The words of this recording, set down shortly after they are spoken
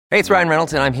Hey, it's Ryan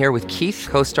Reynolds, and I'm here with Keith,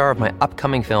 co-star of my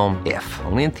upcoming film, If,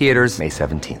 only in theaters May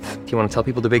 17th. Do you want to tell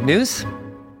people the big news?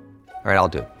 All right, I'll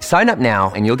do it. Sign up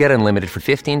now and you'll get unlimited for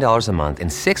 $15 a month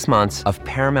and 6 months of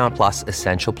Paramount Plus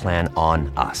Essential Plan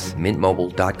on us.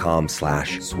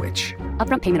 MintMobile.com/switch.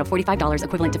 Upfront payment of $45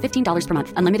 equivalent to $15 per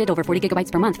month. Unlimited over 40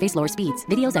 gigabytes per month. Face lower speeds.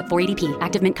 Videos at 480p.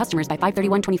 Active Mint customers by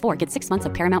 531.24 get 6 months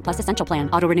of Paramount Plus Essential Plan.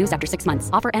 Auto renews after 6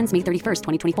 months. Offer ends May 31st,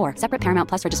 2024. Separate Paramount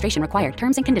Plus registration required.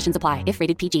 Terms and conditions apply if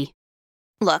rated PG.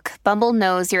 Look, Bumble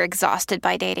knows you're exhausted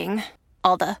by dating.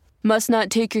 All the must not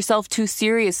take yourself too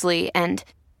seriously and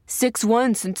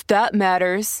 6'1" since that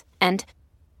matters. And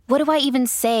what do I even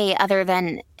say other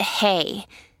than, hey?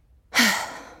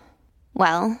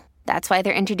 Well, that's why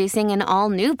they're introducing an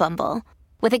all-new Bumble,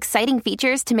 with exciting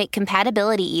features to make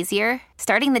compatibility easier,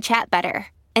 starting the chat better,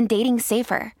 and dating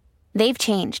safer. They've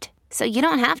changed, so you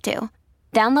don't have to.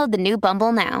 Download the new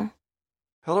Bumble now.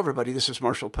 Hello, everybody. This is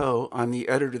Marshall Poe. I'm the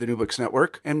editor of the New Books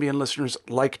Network. NBN listeners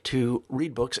like to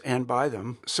read books and buy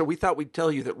them. So we thought we'd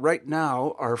tell you that right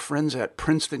now, our friends at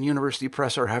Princeton University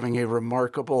Press are having a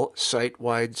remarkable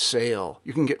site-wide sale.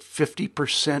 You can get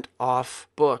 50% off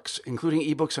books, including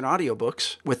ebooks and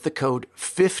audiobooks, with the code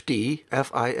 50,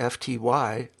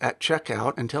 F-I-F-T-Y, at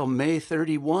checkout until May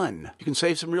 31. You can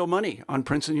save some real money on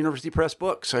Princeton University Press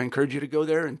books. I encourage you to go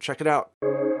there and check it out.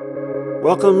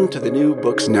 Welcome to the New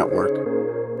Books Network.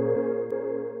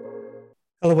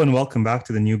 Hello and welcome back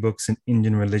to the New Books in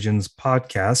Indian Religions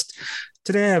podcast.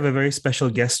 Today I have a very special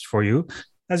guest for you.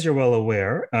 As you're well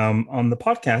aware, on the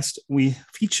podcast, we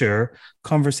feature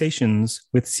conversations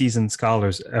with seasoned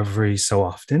scholars every so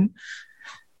often.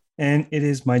 And it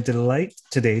is my delight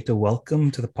today to welcome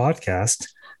to the podcast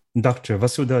Dr.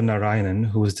 Vasudha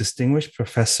Narayanan, who is Distinguished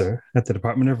Professor at the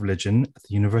Department of Religion at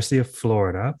the University of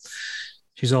Florida.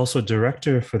 She's also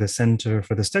director for the Center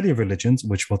for the Study of Religions,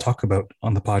 which we'll talk about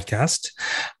on the podcast,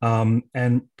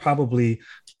 and probably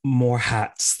more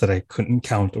hats that I couldn't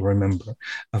count or remember.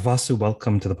 Vasu,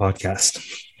 welcome to the podcast.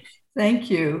 Thank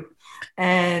you.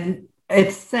 And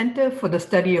it's Center for the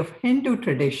Study of Hindu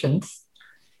Traditions,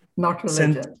 not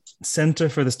religion. Center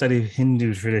for the Study of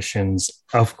Hindu Traditions.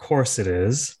 Of course it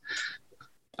is.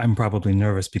 I'm probably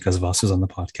nervous because Vasu's on the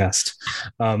podcast.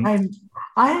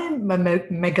 I'm a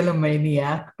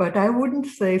megalomaniac, but I wouldn't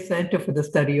say Center for the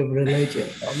Study of Religion.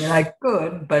 I mean, I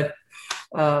could, but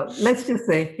let's just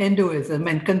say Hinduism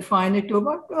and confine it to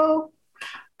about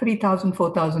 3,000,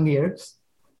 4,000 years.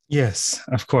 Yes,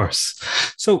 of course.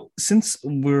 So since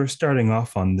we're starting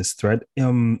off on this thread,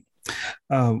 tell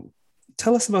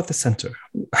us about the center.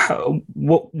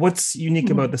 What's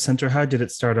unique about the center? How did it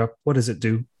start up? What does it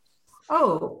do?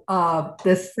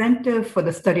 The Center for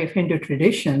the Study of Hindu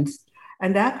Traditions,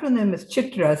 and the acronym is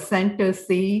CHITRA, Center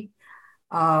C,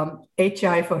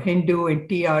 HI for Hindu, and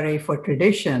TRA for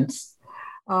Traditions.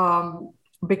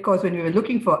 Because when we were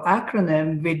looking for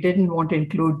acronym, we didn't want to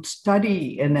include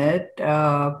study in it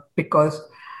because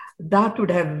that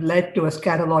would have led to a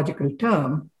scatological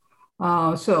term.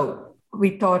 So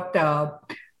we thought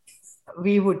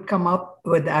we would come up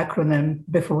with the acronym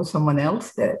before someone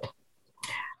else did.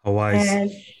 Oh, wise.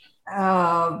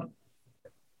 And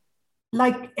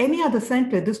like any other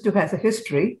center, this too has a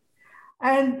history,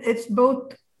 and it's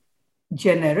both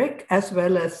generic as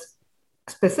well as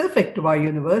specific to our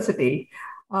university.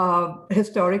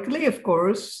 Historically, of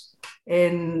course,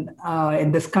 in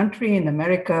this country, in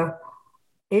America,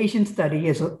 Asian study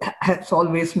has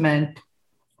always meant,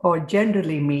 or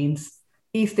generally means,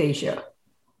 East Asia.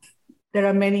 There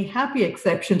are many happy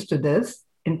exceptions to this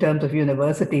in terms of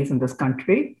universities in this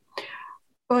country,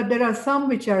 but there are some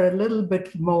which are a little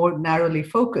bit more narrowly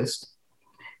focused.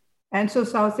 And so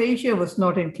South Asia was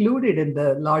not included in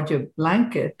the larger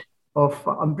blanket of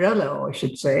umbrella, or I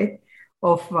should say,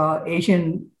 of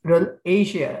Asian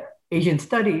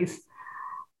studies.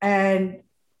 And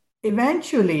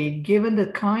eventually, given the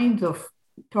kinds of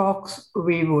talks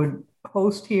we would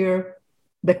host here,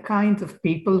 the kinds of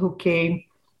people who came,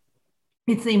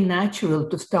 it seemed natural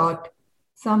to start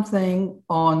something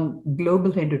on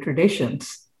global Hindu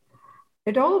traditions.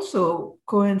 It also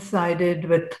coincided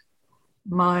with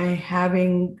my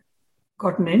having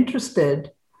gotten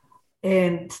interested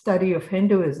in study of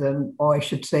Hinduism, or I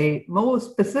should say more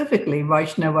specifically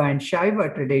Vaishnava and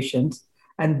Shaiva traditions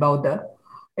and Bauddha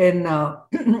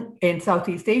in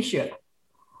Southeast Asia.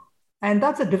 And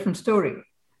that's a different story.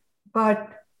 But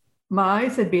my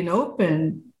eyes had been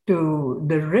open to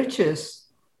the riches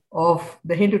of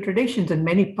the Hindu traditions in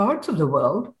many parts of the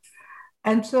world.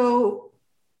 And so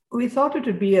we thought it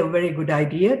would be a very good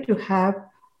idea to have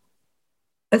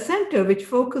a center which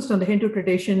focused on the Hindu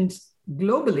traditions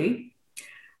globally,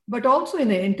 but also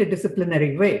in an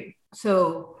interdisciplinary way.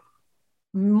 So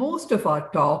most of our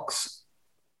talks,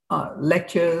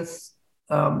 lectures,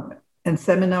 and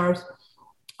seminars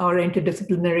are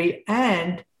interdisciplinary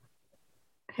and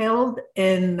held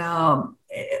in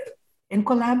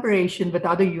collaboration with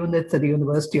other units at the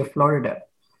University of Florida,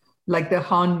 like the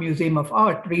Hahn Museum of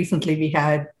Art. Recently, we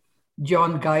had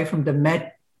John Guy from the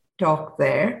Met talk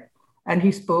there, and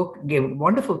he gave a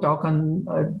wonderful talk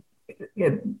on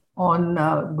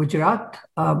Gujarat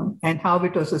and how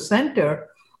it was a center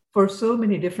for so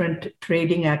many different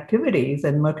trading activities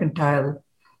and mercantile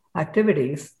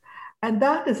activities. And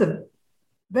that is a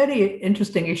very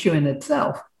interesting issue in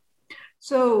itself.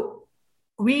 So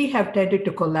we have tended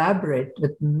to collaborate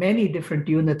with many different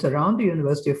units around the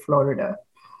University of Florida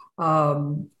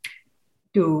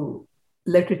to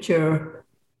literature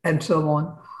and so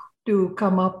on, to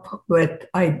come up with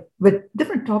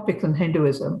different topics on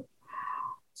Hinduism.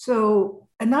 So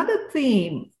another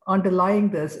theme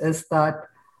underlying this is that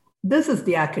this is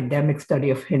the academic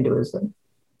study of Hinduism.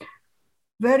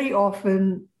 Very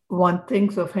often one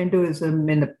thinks of Hinduism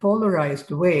in a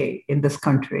polarized way in this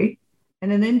country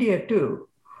and in India too.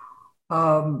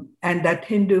 And that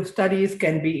Hindu studies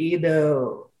can be either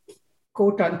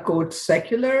quote unquote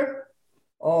secular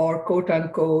or quote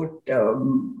unquote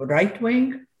right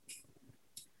wing.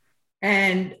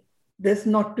 And there's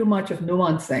not too much of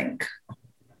nuancing.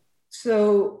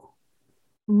 So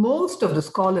most of the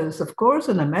scholars, of course,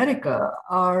 in America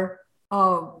are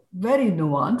very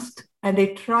nuanced, and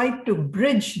they try to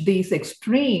bridge these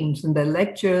extremes in their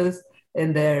lectures,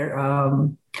 in their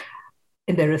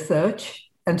research,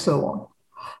 and so on.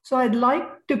 So I'd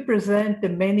like to present the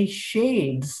many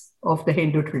shades of the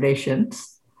Hindu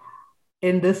traditions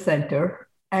in this center.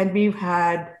 And we've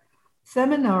had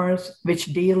seminars which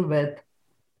deal with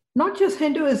not just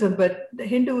Hinduism, but the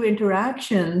Hindu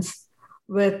interactions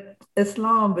with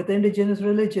Islam, with indigenous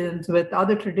religions, with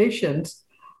other traditions,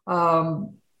 not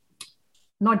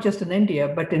just in India,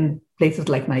 but in places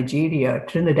like Nigeria,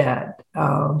 Trinidad.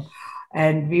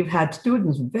 And we've had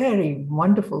students, very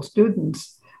wonderful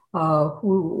students,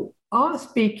 who are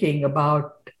speaking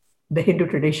about the Hindu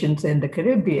traditions in the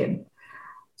Caribbean.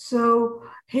 So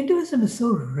Hinduism is so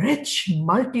rich,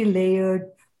 multi-layered,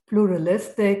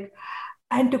 pluralistic,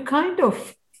 and to kind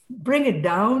of bring it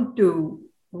down to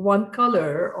one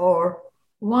color or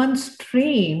one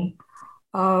stream,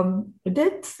 it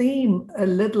did seem a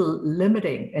little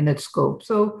limiting in its scope.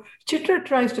 So Chitra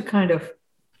tries to kind of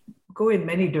go in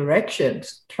many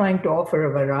directions, trying to offer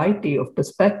a variety of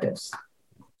perspectives.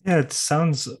 Yeah, it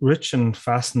sounds rich and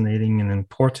fascinating and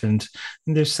important.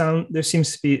 And there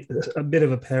seems to be a bit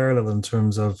of a parallel in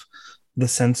terms of the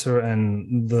censor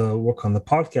and the work on the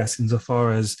podcast,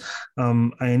 insofar as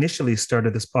I initially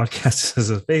started this podcast as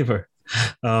a favor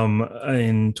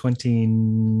in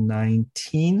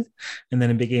 2019, and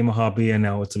then it became a hobby, and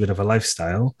now it's a bit of a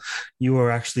lifestyle. You are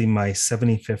actually my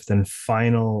 75th and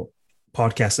final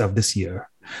podcast of this year.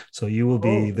 So you will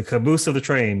be the caboose of the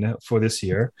train for this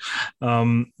year.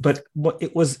 But what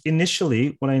it was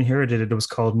initially, when I inherited it, it was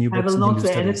called New Books. I will not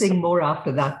say anything more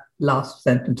after that last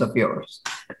sentence of yours.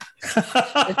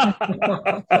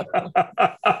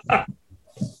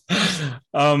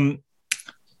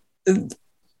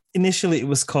 Initially, it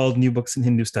was called New Books in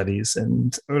Hindu Studies.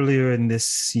 And earlier in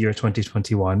this year,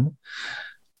 2021,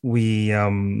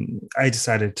 I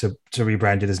decided to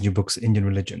rebrand it as New Books Indian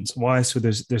Religions. Why? So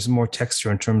there's more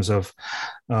texture in terms of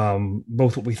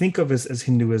both what we think of as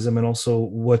Hinduism and also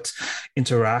what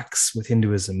interacts with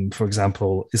Hinduism. For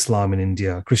example, Islam in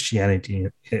India, Christianity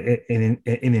in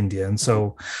India, and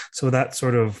so that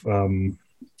sort of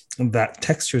that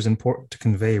texture is important to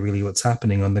convey really what's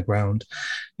happening on the ground.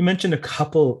 You mentioned a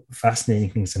couple fascinating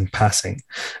things in passing.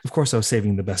 Of course, I was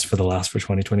saving the best for the last for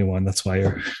 2021. That's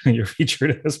why you're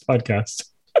featured in this podcast.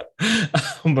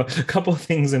 But a couple of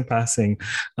things in passing.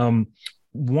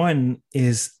 One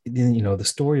is, the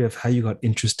story of how you got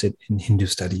interested in Hindu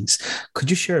studies. Could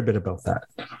you share a bit about that?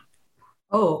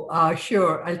 Oh,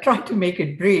 sure. I'll try to make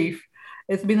it brief.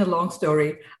 It's been a long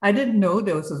story. I didn't know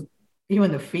there was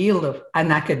even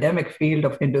an academic field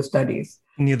of Hindu studies.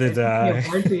 Neither did I.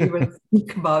 Hard to even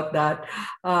speak about that.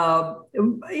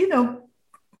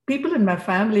 People in my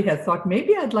family had thought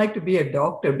maybe I'd like to be a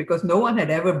doctor, because no one had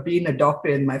ever been a doctor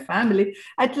in my family,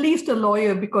 at least a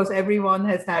lawyer, because everyone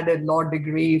has had a law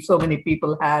degree. So many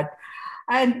people had.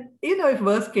 And, if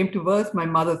worse came to worse, my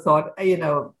mother thought,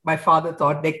 my father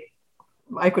thought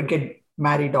I could get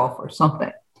married off or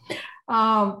something.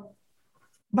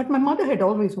 But my mother had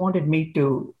always wanted me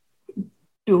to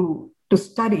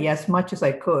study as much as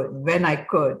I could, when I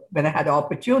had the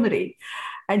opportunity.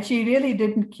 And she really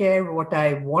didn't care what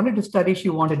I wanted to study. She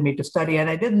wanted me to study. And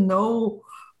I didn't know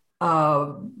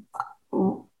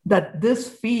that this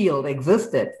field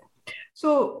existed.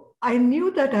 So I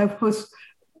knew that I was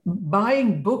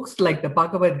buying books like the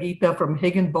Bhagavad Gita from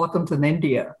Higginbotham's in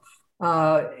India.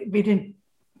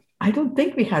 I don't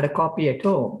think we had a copy at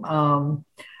home.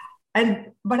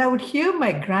 But I would hear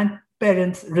my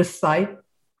grandparents recite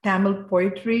Tamil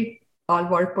poetry,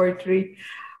 Alvar poetry,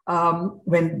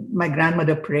 when my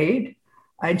grandmother prayed,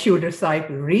 and she would recite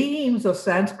reams of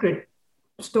Sanskrit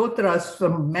stotras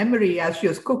from memory as she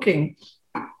was cooking.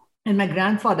 And my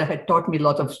grandfather had taught me a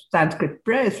lot of Sanskrit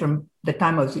prayers from the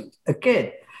time I was a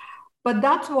kid. But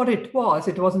that's what it was.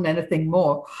 It wasn't anything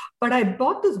more. But I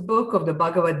bought this book of the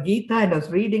Bhagavad Gita and I was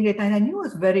reading it, and I knew I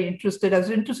was very interested. I was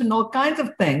interested in all kinds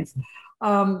of things.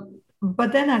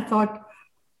 But then I thought,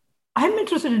 I'm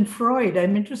interested in Freud.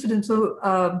 I'm interested in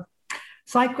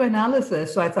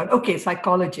psychoanalysis. So I thought, okay,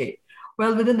 psychology.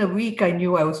 Well, within a week, I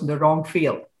knew I was in the wrong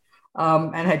field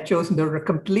and had chosen the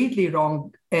completely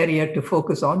wrong area to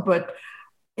focus on. But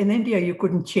in India, you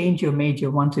couldn't change your major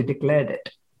once you declared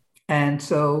it. And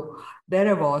so there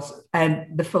I was.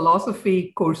 And the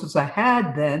philosophy courses I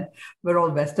had then were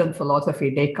all Western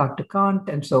philosophy, Descartes to Kant,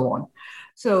 and so on.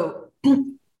 So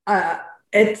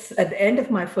it's at the end of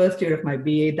my first year of my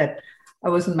BA that I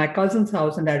was in my cousin's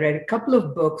house and I read a couple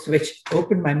of books which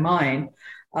opened my mind.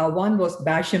 One was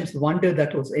Basham's Wonder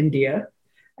That Was India,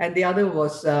 and the other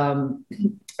was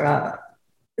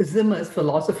Zimmer's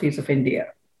Philosophies of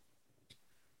India.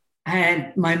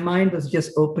 And my mind was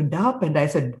just opened up and I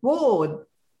said, whoa,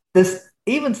 this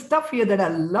even stuff here that I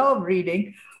love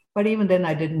reading. But even then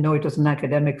I didn't know it was an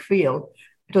academic field.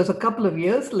 It was a couple of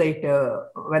years later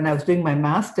when I was doing my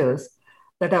master's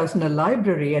that I was in a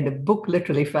library and a book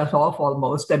literally fell off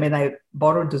almost. I mean, I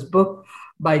borrowed this book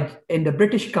in the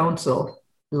British Council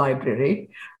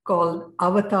library called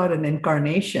Avatar and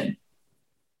Incarnation.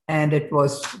 And it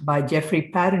was by Geoffrey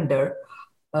Parender,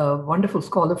 a wonderful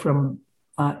scholar from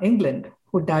England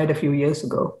who died a few years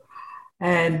ago.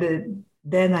 And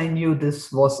then I knew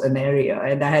this was an area.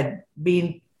 And I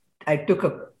took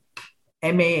a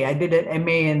MA, I did an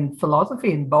MA in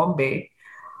philosophy in Bombay.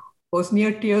 Was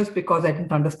near tears because I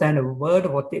didn't understand a word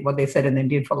of what they said in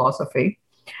Indian philosophy.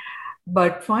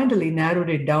 But finally narrowed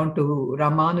it down to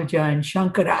Ramanuja and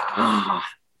Shankara.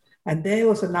 And there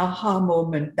was an aha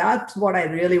moment. That's what I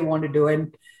really want to do.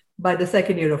 And by the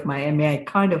second year of my MA, I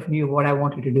kind of knew what I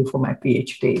wanted to do for my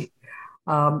PhD.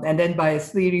 And then by a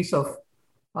series of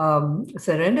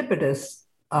serendipitous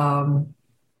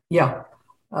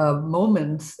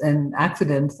moments and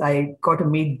accidents, I got to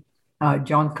meet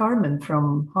John Carmen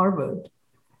from Harvard.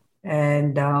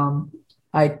 And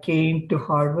I came to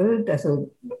Harvard as a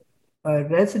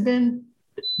resident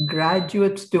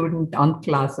graduate student,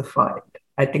 unclassified.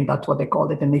 I think that's what they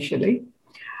called it initially.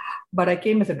 But I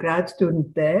came as a grad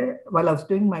student there while I was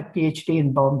doing my PhD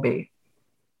in Bombay.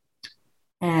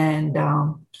 And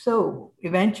so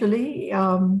eventually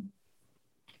I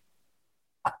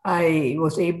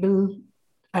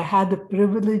had the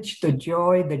privilege, the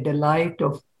joy, the delight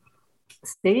of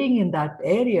staying in that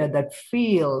area, that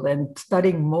field, and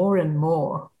studying more and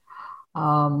more.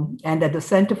 And at the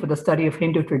Center for the Study of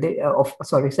Center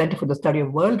for the Study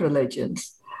of World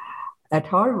Religions at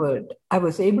Harvard, I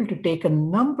was able to take a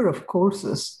number of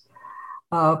courses,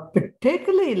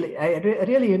 particularly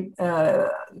a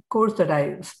course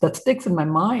that sticks in my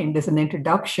mind is an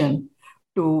introduction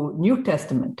to New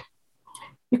Testament,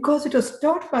 because it was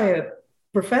taught by a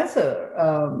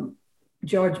professor,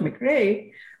 George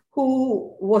McRae,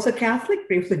 who was a Catholic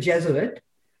priest, a Jesuit,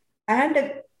 and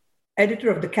an editor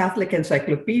of the Catholic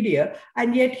Encyclopedia.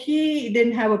 And yet he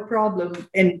didn't have a problem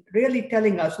in really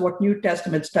telling us what New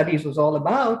Testament studies was all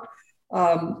about,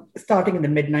 starting in the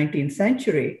mid-19th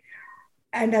century.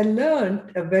 And I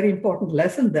learned a very important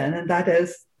lesson then, and that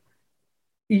is,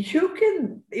 the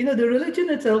religion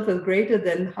itself is greater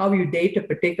than how you date a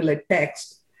particular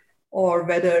text or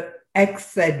whether X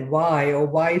said Y or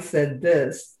Y said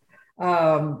this.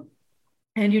 And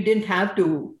you didn't have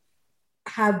to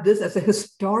have this as a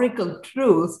historical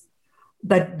truth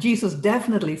that Jesus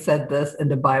definitely said this in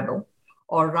the Bible,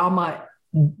 or Rama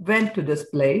went to this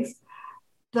place,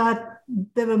 that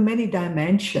there were many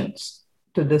dimensions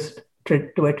to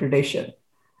a tradition,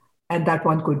 and that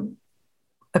one could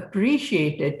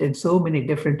appreciate it in so many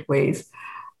different ways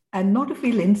and not to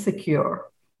feel insecure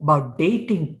about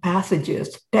dating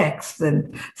passages, texts,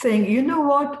 and saying, you know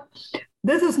what,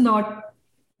 this is not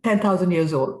 10,000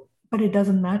 years old, but it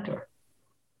doesn't matter.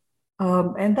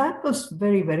 And that was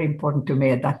very, very important to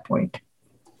me at that point.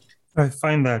 I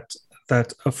find that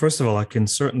that, first of all, I can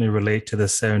certainly relate to the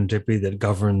serendipity that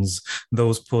governs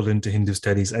those pulled into Hindu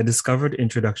studies. I discovered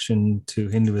Introduction to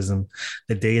Hinduism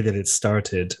the day that it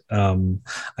started. I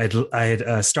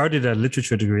had started a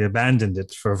literature degree, abandoned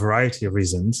it for a variety of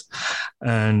reasons,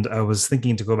 and I was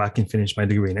thinking to go back and finish my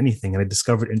degree in anything, and I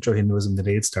discovered Intro Hinduism the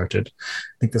day it started.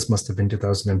 I think this must have been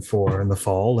 2004 in the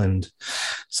fall, and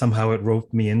somehow it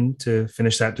roped me in to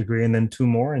finish that degree and then two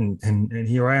more, and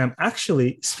here I am.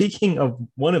 Actually, speaking of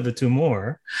one of the two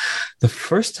more, the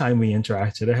first time we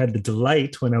interacted, I had the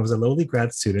delight when I was a lowly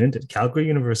grad student at Calgary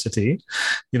University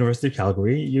of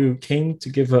Calgary. You came to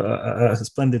give a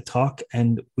splendid talk,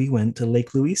 and we went to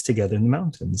Lake Louise together in the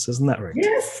mountains. Isn't that right?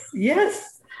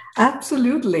 Yes,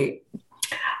 absolutely.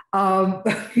 I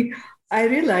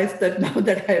realized that now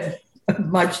that I'm a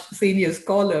much senior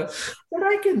scholar, that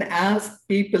I can ask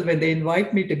people when they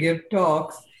invite me to give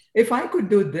talks if I could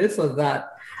do this or that.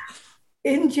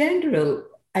 In general,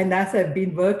 and as I've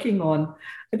been working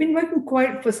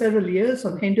quite for several years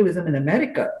on Hinduism in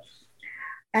America.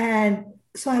 And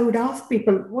so I would ask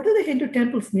people, what are the Hindu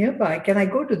temples nearby? Can I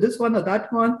go to this one or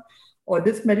that one or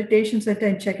this meditation center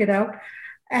and check it out?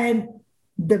 And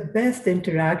the best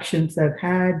interactions I've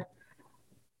had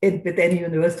with any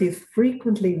universities,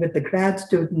 frequently with the grad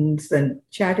students and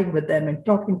chatting with them and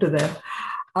talking to them,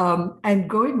 and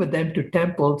going with them to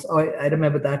temples. I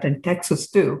remember that in Texas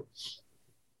too.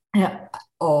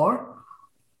 Or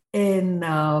in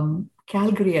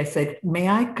Calgary, I said, may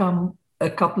I come a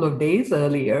couple of days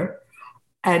earlier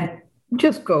and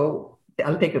just go?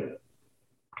 I'll take a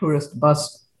tourist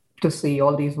bus to see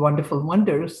all these wonderful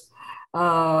wonders.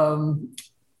 And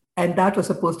that was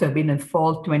supposed to have been in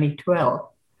fall 2012.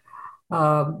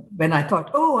 When I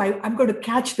thought, I'm going to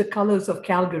catch the colors of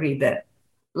Calgary there,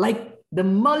 like the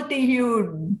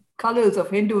multi-hued colors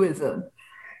of Hinduism.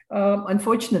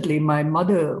 Unfortunately, my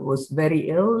mother was very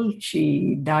ill.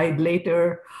 She died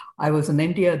later. I was in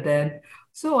India then.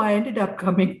 So I ended up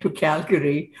coming to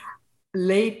Calgary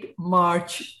late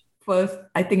March 1st.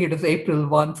 I think it was April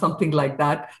 1, something like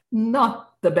that.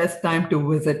 Not the best time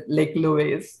to visit Lake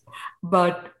Louise.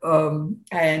 But,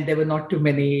 and there were not too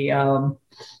many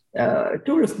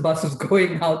tourist buses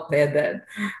going out there then.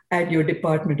 And your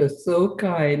department was so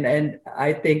kind. And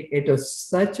I think it was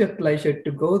such a pleasure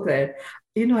to go there.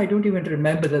 I don't even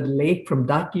remember the lake from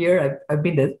that year. I've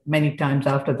been there many times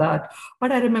after that.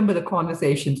 But I remember the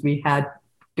conversations we had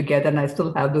together, and I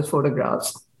still have those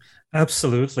photographs.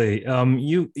 Absolutely. I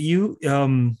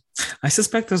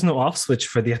suspect there's no off switch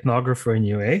for the ethnographer in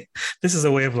you, eh? This is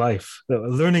a way of life,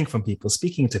 learning from people,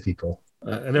 speaking to people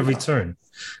at every turn.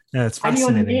 Yeah, it's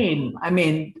fascinating. And your name, I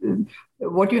mean,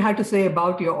 what you had to say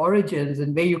about your origins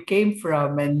and where you came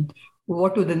from and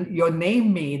what would your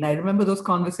name mean? I remember those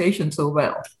conversations so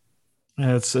well.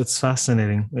 Yeah, it's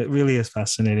fascinating. It really is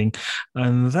fascinating.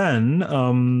 And then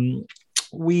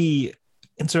we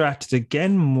interacted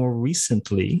again more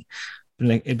recently.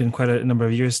 It'd been quite a number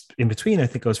of years in between. I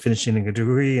think I was finishing a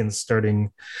degree and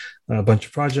starting a bunch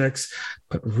of projects.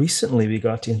 But recently we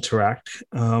got to interact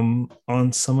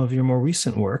on some of your more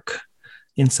recent work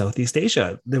in Southeast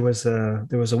Asia. There was a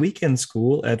weekend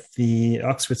school at the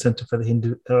Oxford Center for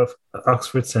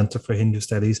Hindu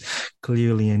Studies.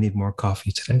 Clearly, I need more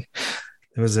coffee today.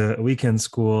 There was a weekend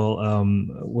school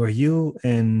where you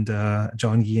and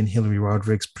John Gee and Hilary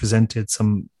Rodrigues presented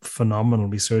some phenomenal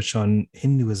research on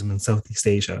Hinduism in Southeast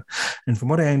Asia. And from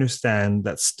what I understand,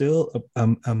 that's still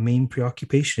a main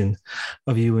preoccupation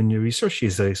of you and your research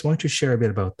these days. Why don't you share a bit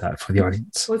about that for the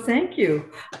audience? Well, thank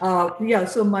you.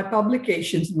 So my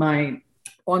publications, my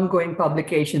ongoing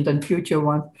publications and future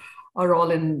ones are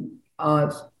all in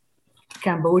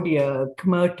Cambodia,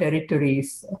 Khmer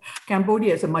territories.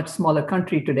 Cambodia is a much smaller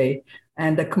country today,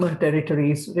 and the Khmer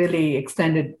territories really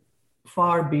extended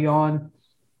far beyond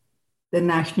the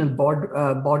national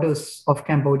borders of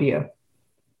Cambodia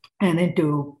and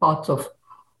into parts of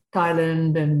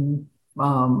Thailand and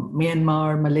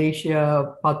Myanmar,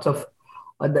 Malaysia, parts of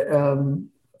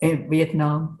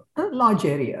Vietnam, a large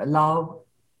area, Laos.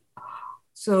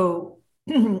 So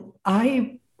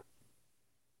I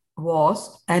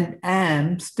was and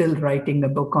am still writing a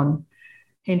book on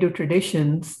Hindu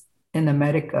traditions in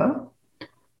America,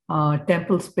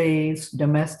 temple space,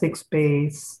 domestic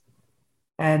space,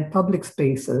 and public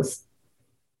spaces,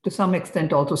 to some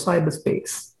extent also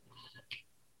cyberspace.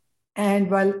 And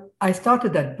while I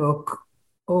started that book,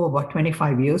 about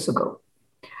 25 years ago,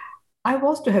 I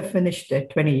was to have finished it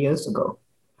 20 years ago.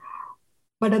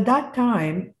 But at that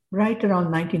time, right around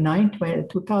 1999,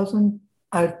 2000,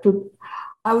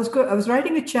 I was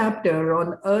writing a chapter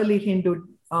on early Hindu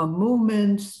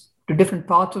movements to different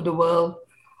parts of the world,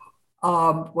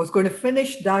 Was going to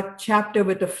finish that chapter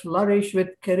with a flourish with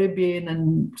Caribbean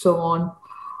and so on.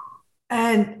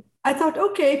 And I thought,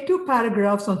 okay, 2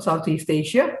 paragraphs on Southeast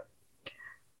Asia.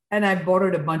 And I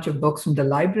borrowed a bunch of books from the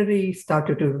library,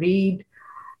 started to read.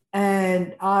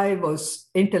 And I was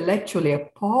intellectually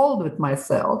appalled with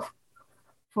myself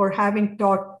for having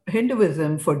taught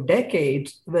Hinduism for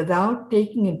decades without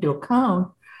taking into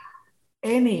account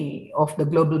any of the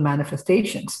global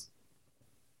manifestations.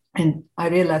 And I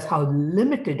realized how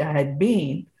limited I had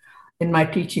been in my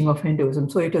teaching of Hinduism.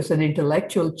 So it was an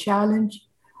intellectual challenge,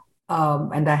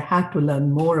 and I had to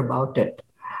learn more about it.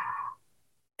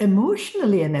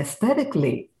 Emotionally and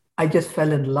aesthetically, I just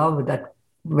fell in love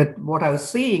with what I was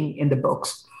seeing in the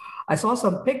books. I saw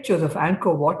some pictures of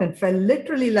Angkor Wat and felt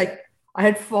literally like I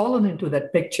had fallen into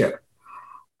that picture.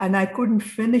 And I couldn't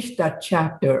finish that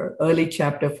early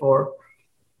chapter for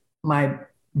my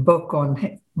book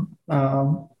on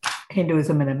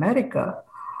Hinduism in America.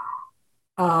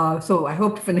 So I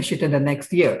hope to finish it in the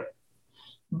next year.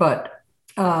 But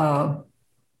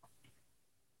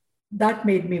that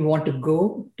made me want to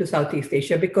go to Southeast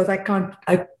Asia because I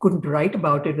couldn't write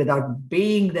about it without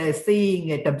being there, seeing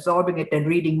it, absorbing it, and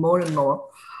reading more and more.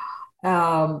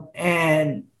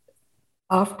 And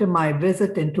after my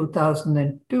visit in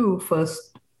 2002,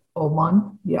 first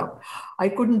Oman, I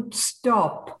couldn't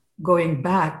stop going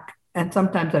back. And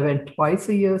sometimes I went twice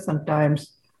a year,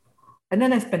 sometimes. And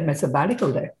then I spent my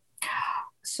sabbatical there.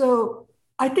 So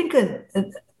I think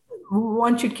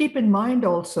one should keep in mind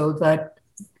also that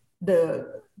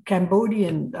the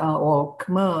Cambodian or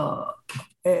Khmer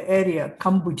area,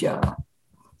 Kambuja,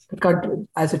 the country,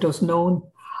 as it was known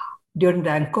during the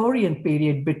Angkorian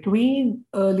period, between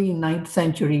early 9th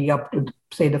century up to,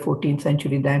 say, the 14th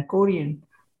century, the Angkorian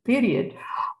period,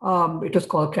 it was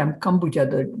called Kambuja,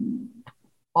 the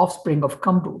offspring of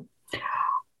Kambu.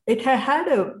 It had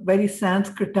a very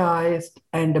Sanskritized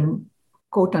and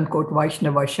quote-unquote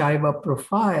Vaishnava Shaiva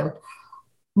profile,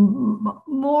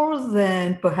 more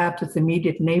than perhaps its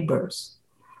immediate neighbors.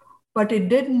 But it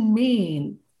didn't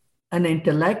mean an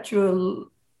intellectual,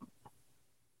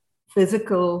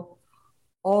 physical,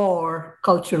 or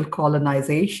cultural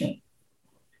colonization.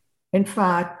 In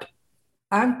fact,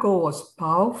 Angkor was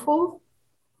powerful.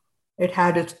 It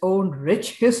had its own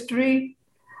rich history,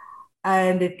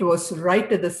 and it was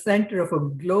right at the center of a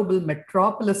global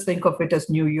metropolis. Think of it as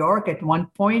New York. At one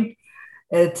point,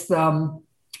 its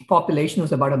population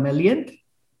was about 1 million,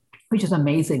 which is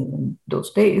amazing in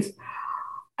those days.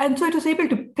 And so it was able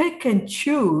to pick and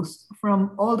choose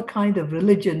from all the kind of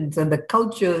religions and the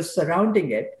cultures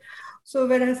surrounding it. So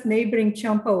whereas neighboring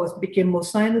Champa became more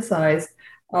Sinicized,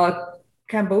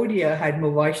 Cambodia had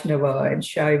more Vaishnava and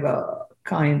Shaiva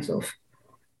kinds of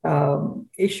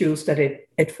issues that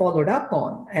it followed up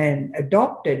on and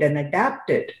adopted and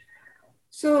adapted.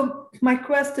 So my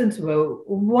questions were,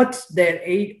 what's their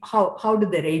how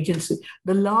did their agency,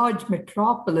 the large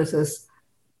metropolises,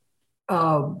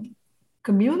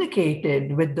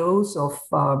 communicated with those of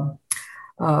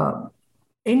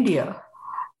India?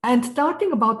 And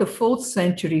starting about the 4th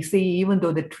century CE, even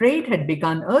though the trade had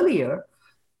begun earlier,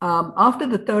 after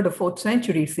the 3rd or 4th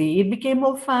century CE, it became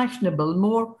more fashionable,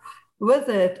 more with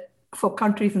it for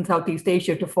countries in Southeast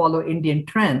Asia to follow Indian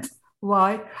trends.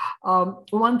 Why?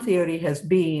 One theory has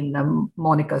been,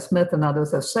 Monica Smith and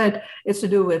others have said, it's to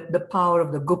do with the power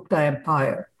of the Gupta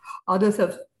Empire. Others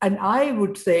have, and I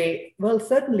would say, well,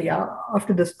 certainly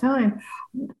after this time,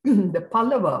 the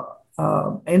Pallava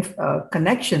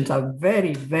connections are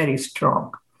very, very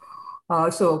strong.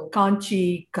 So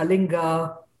Kanchi,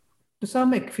 Kalinga, to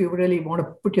some, if you really want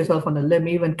to put yourself on a limb,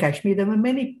 even Kashmir, there were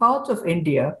many parts of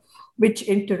India which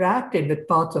interacted with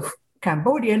parts of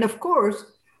Cambodia. And of course,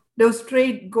 there was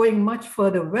trade going much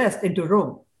further west into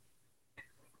Rome.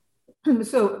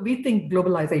 So we think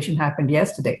globalization happened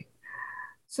yesterday.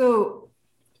 So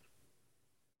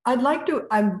I'd like to,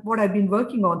 what I've been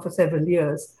working on for several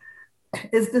years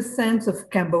is the sense of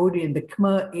Cambodia and the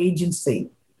Khmer agency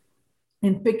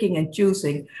in picking and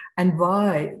choosing, and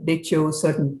why they chose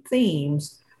certain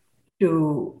themes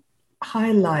to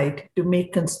highlight, to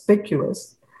make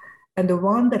conspicuous. And the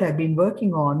one that I've been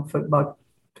working on for about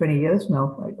 20 years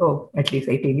now, at least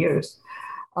 18 years,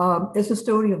 is the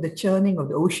story of the churning of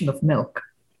the ocean of milk.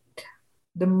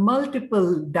 The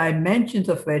multiple dimensions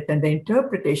of it and the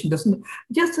interpretation doesn't,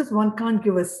 just as one can't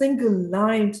give a single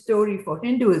line story for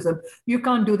Hinduism, you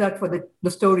can't do that for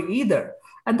the story either.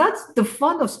 And that's the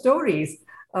fun of stories,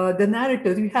 the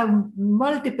narratives. You have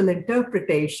multiple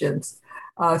interpretations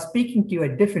speaking to you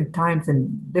at different times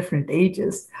and different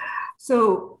ages.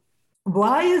 So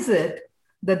why is it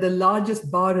that the largest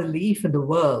bas relief in the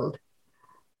world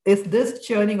is this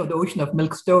churning of the ocean of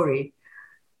milk story,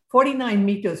 49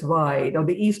 meters wide on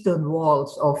the eastern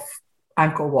walls of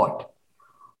Angkor Wat.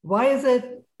 Why is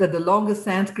it that the longest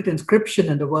Sanskrit inscription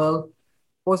in the world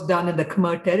was done in the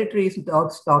Khmer territories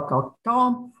without Stock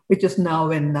Tom, which is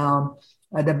now in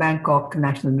the Bangkok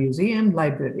National Museum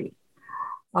library,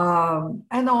 and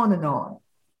on and on.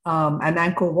 And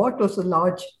Angkor Wat was a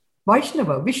large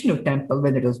Vishnu temple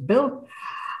when it was built.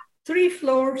 3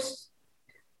 floors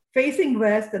facing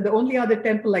west, and the only other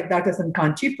temple like that is in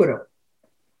Kanchipuram,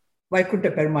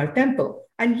 Vaikuntha Perumal Temple.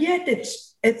 And yet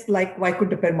it's like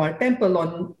Vaikuntha Perumal Temple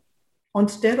on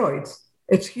steroids.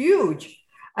 It's huge.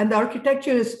 And the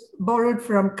architecture is borrowed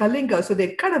from Kalinga. So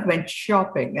they kind of went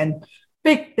shopping and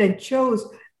picked and chose.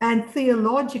 And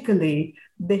theologically,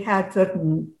 they had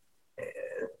certain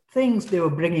things they were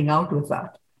bringing out with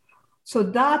that. So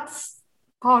that's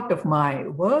part of my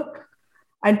work.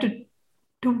 And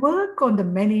to work on the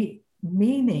many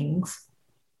meanings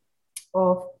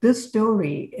of this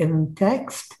story in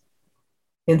text,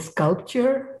 in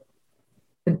sculpture,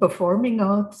 in performing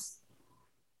arts,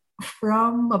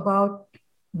 from about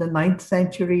the 9th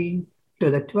century to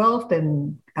the 12th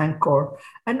in Angkor,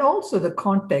 and also the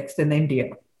context in India.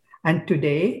 And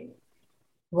today,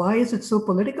 why is it so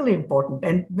politically important?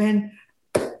 And when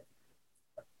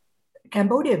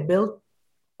Cambodia built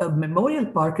a memorial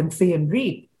park in Siem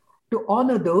Reap to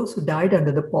honor those who died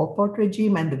under the Pol Pot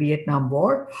regime and the Vietnam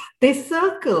War, they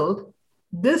circled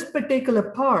this particular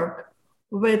park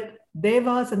with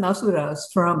Devas and Asuras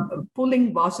from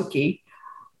pulling Vasuki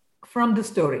from the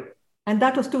story. And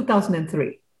that was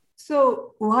 2003.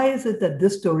 So why is it that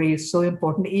this story is so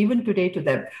important even today to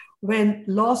them? When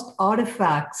stolen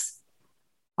artifacts,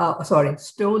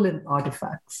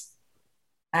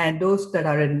 and those that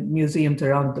are in museums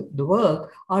around the world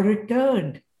are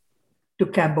returned to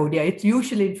Cambodia. It's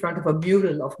usually in front of a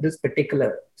mural of this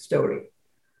particular story.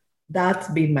 That's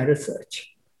been my research.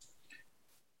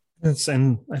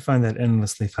 And I find that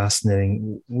endlessly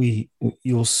fascinating.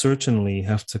 You'll certainly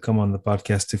have to come on the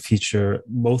podcast to feature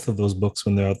both of those books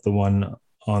when they're out, the one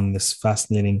on this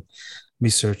fascinating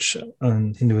research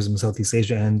on Hinduism in Southeast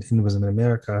Asia and Hinduism in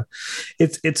America.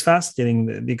 It's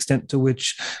fascinating the extent to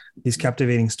which these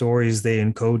captivating stories, they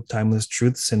encode timeless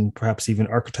truths and perhaps even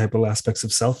archetypal aspects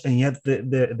of self, and yet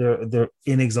they're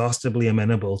inexhaustibly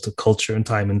amenable to culture and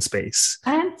time and space.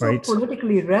 And so right?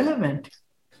 Politically relevant.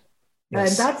 Yes.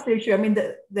 And that's the issue. I mean,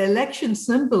 the election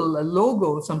symbol, a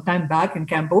logo sometime back in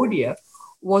Cambodia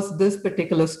was this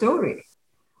particular story.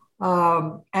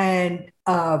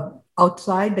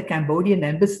 Outside the Cambodian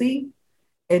embassy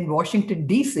in Washington,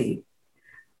 D.C.,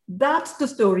 that's the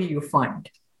story you find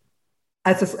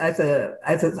as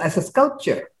a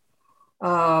sculpture.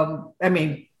 By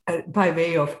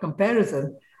way of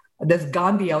comparison, there's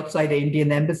Gandhi outside the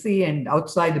Indian embassy, and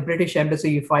outside the British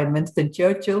embassy, you find Winston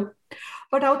Churchill.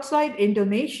 But outside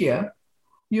Indonesia,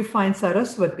 you find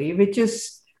Saraswati, which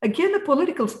is, again, a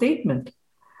political statement.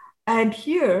 And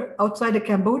here, outside the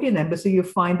Cambodian embassy, you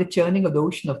find the churning of the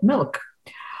ocean of milk.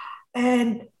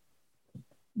 And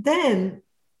then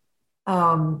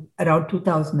around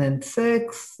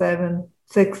 2006, when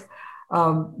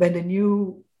the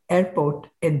new airport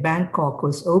in Bangkok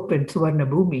was opened,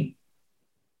 Suvarnabhumi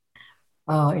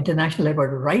International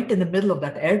Airport, right in the middle of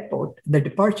that airport, the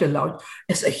departure lounge,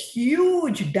 is a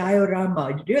huge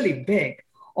diorama, really big,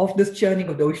 of this churning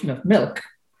of the ocean of milk.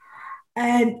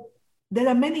 And there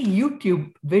are many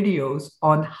YouTube videos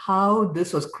on how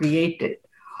this was created.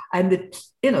 And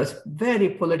it's very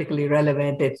politically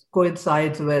relevant. It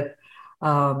coincides with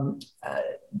the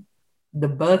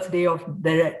birthday of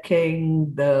the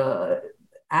king, the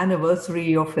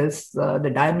anniversary of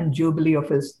the diamond jubilee of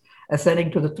his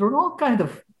ascending to the throne, all kinds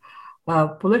of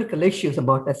political issues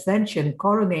about ascension,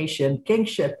 coronation,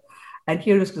 kingship. And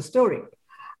here is the story.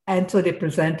 And so they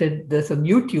presented this on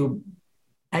YouTube,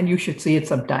 and you should see it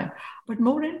sometime. But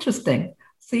more interesting,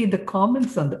 see the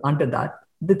comments under that.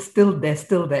 They're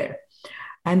still there.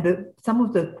 And some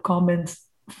of the comments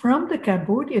from the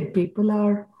Cambodian people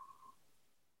are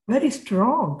very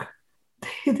strong.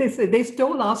 They say they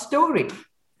stole our story.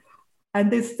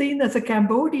 And they're seen as a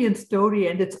Cambodian story,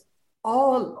 and it's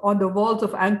all on the walls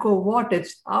of Angkor Wat.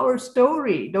 It's our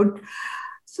story.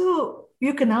 So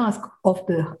you can ask, of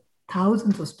the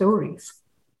thousands of stories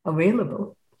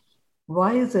available,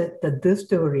 why is it that this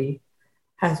story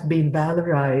has been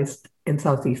valorized in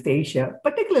Southeast Asia,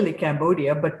 particularly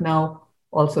Cambodia, but now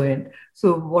also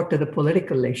so what are the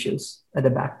political issues at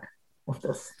the back of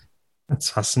this? That's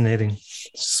fascinating.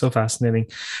 So fascinating.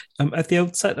 At the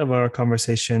outset of our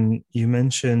conversation, you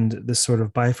mentioned this sort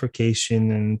of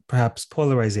bifurcation and perhaps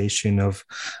polarization of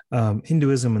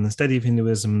Hinduism and the study of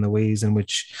Hinduism and the ways in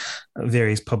which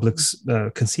various publics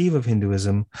conceive of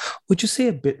Hinduism. Would you say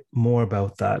a bit more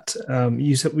about that?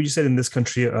 You said in this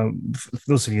country, for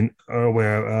those of you are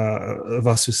aware of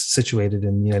us who's situated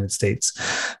in the United States,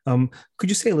 could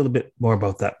you say a little bit more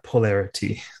about that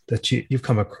polarity that you've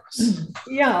come across?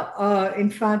 Yeah,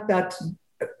 in fact, that's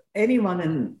anyone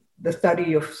in the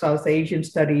study of South Asian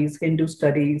studies, Hindu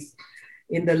studies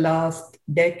in the last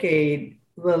decade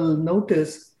will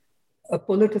notice a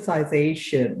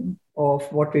politicization of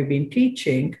what we've been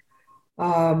teaching.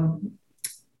 And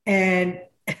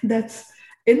that's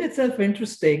in itself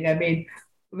interesting. I mean,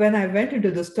 when I went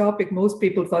into this topic, most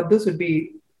people thought this would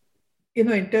be,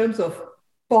 in terms of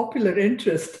popular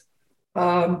interest,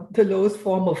 the lowest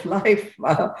form of life.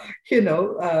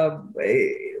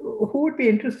 Who would be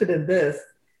interested in this?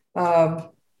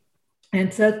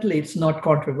 And certainly it's not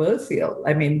controversial.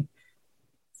 I mean,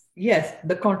 yes,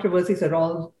 the controversies are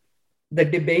all the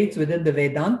debates within the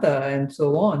Vedanta and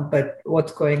so on, but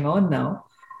what's going on now?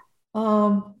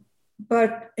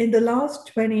 But in the last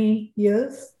 20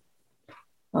 years,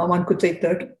 one could say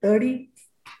 30,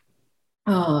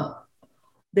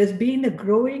 there's been a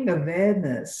growing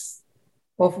awareness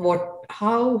of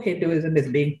how Hinduism is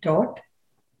being taught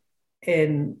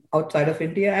outside of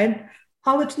India and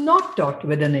how it's not taught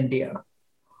within India,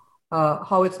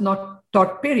 how it's not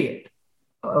taught, period,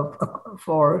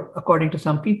 according to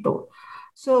some people.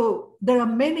 So there are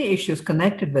many issues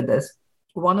connected with this.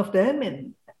 One of them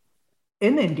in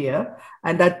India,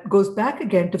 and that goes back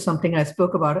again to something I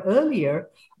spoke about earlier,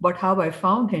 about how I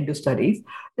found Hindu studies.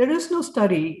 There is no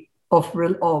study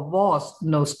was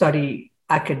no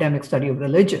academic study of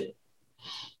religion.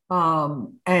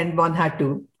 And one had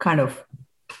to kind of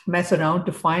mess around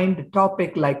to find a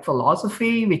topic like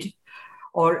philosophy,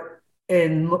 or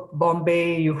in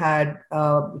Bombay, you had,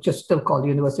 which is still called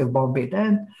University of Bombay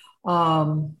then,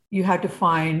 you had to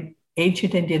find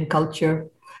ancient Indian culture.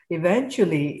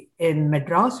 Eventually, in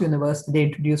Madras University, they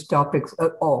introduced topics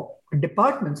or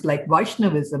departments like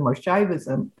Vaishnavism or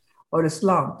Shaivism or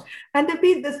Islam. And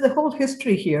there's the whole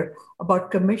history here about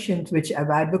commissions which have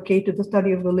advocated the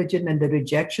study of religion and the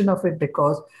rejection of it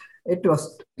because it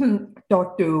was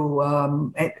taught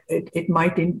to, it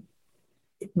might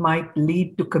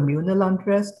lead to communal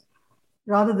unrest,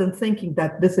 rather than thinking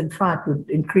that this, in fact, would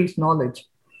increase knowledge.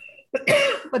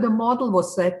 But the model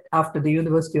was set after the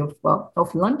University of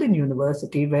London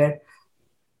University, where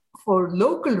for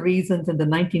local reasons in the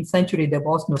 19th century, there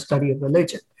was no study of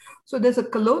religion. So there's a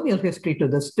colonial history to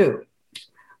this too.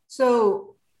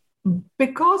 So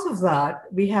because of that,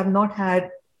 we have not had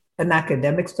an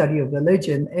academic study of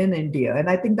religion in India. And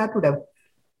I think that would have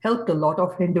helped a lot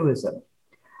of Hinduism.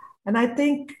 And I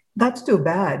think that's too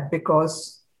bad,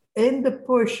 because in the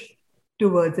push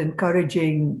towards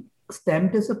encouraging STEM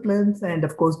disciplines, and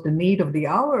of course the need of the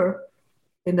hour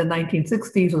in the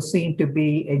 1960s was seen to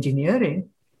be engineering,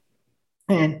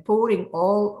 and pouring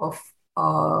all of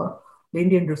the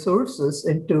Indian resources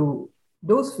into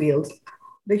those fields,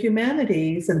 the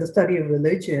humanities and the study of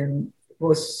religion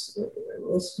was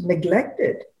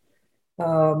neglected.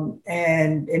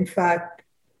 And in fact,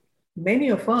 many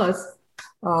of us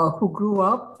who grew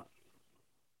up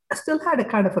still had a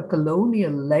kind of a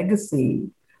colonial legacy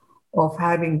of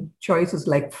having choices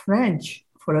like French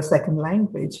for a second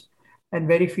language, and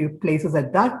very few places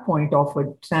at that point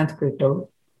offered Sanskrit or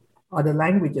other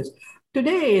languages.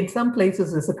 Today, in some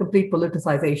places, there's a complete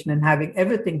politicization and having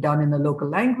everything done in a local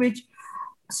language,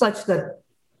 such that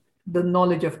the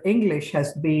knowledge of English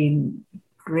has been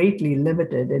greatly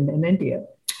limited in India.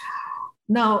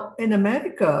 Now, in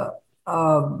America,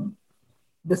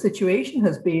 the situation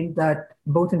has been that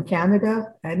both in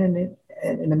Canada and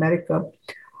in America,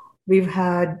 we've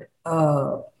had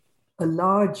a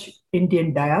large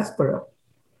Indian diaspora,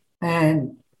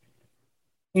 and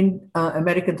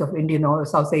Americans of Indian or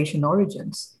South Asian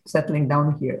origins settling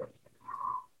down here.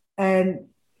 And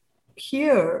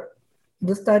here,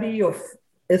 the study of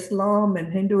Islam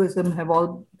and Hinduism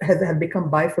have become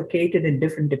bifurcated in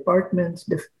different departments,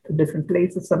 different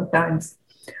places sometimes.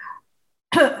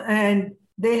 And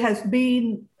there has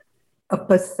been a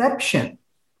perception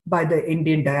by the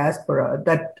Indian diaspora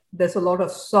that there's a lot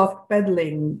of soft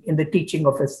peddling in the teaching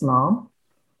of Islam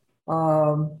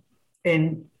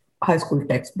in high school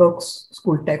textbooks,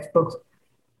 school textbooks.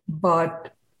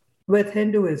 But with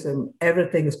Hinduism,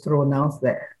 everything is thrown out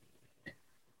there.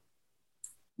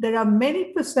 There are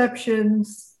many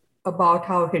perceptions about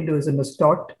how Hinduism is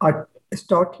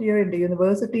taught here in the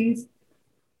universities.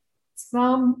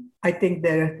 some, I think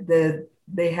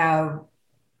they have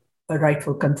a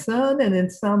rightful concern, and in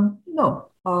some, no.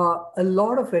 A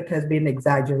lot of it has been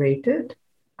exaggerated.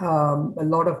 A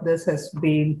lot of this has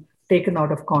been taken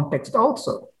out of context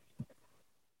also.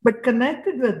 But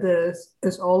connected with this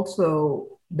is also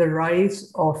the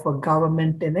rise of a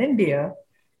government in India,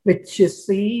 which is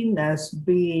seen as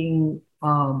being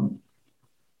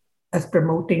as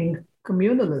promoting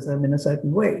communalism in a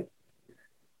certain way,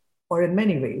 or in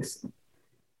many ways.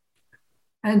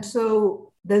 And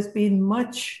so there's been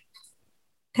much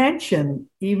tension,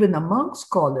 even among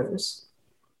scholars,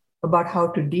 about how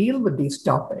to deal with these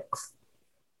topics.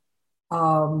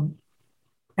 And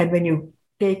when you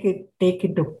take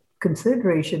into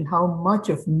consideration how much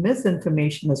of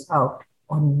misinformation is out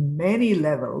on many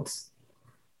levels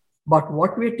about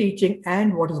what we're teaching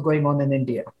and what is going on in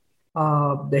India,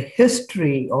 the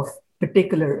history of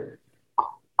particular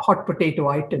hot potato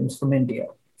items from India.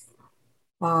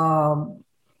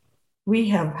 We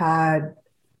have had,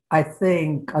 I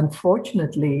think,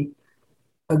 unfortunately,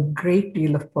 a great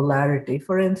deal of polarity.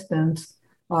 For instance,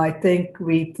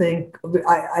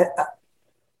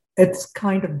 it's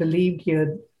kind of believed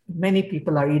here, many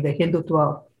people are either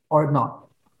Hindutva or not,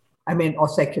 or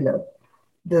secular.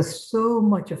 There's so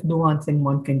much of nuancing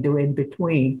one can do in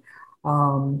between.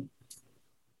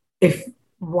 If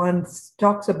one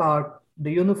talks about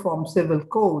the Uniform Civil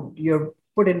Code, you're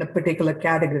put in a particular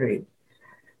category.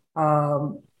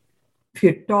 If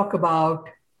you talk about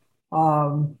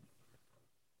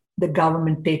the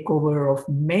government takeover of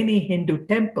many Hindu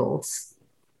temples,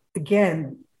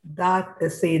 again, that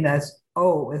is seen as,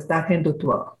 oh, is that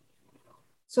Hindutva?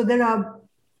 So there are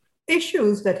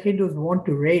issues that Hindus want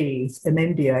to raise in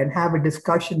India and have a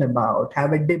discussion about,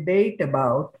 have a debate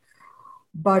about.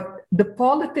 But the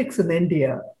politics in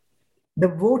India, the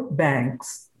vote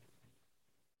banks,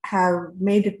 have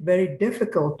made it very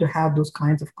difficult to have those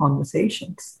kinds of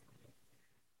conversations.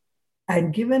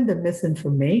 And given the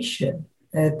misinformation,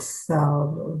 it's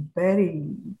a very,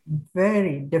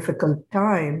 very difficult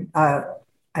time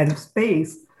and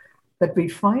space that we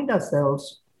find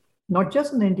ourselves, not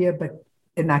just in India, but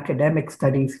in academic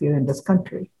studies here in this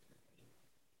country.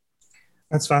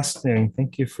 That's fascinating.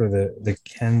 Thank you for the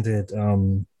candid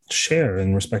share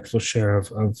and respectful share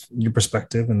of your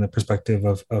perspective and the perspective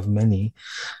of many.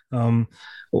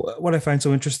 What I find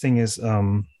so interesting is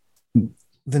the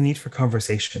need for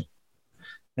conversation.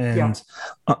 And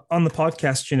on the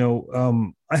podcast,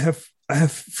 I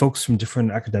have folks from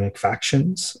different academic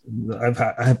factions. I've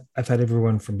had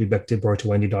everyone from Bibek Dibor to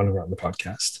Wendy Donovan on the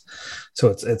podcast. So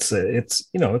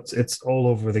it's all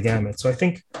over the gamut. So I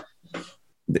think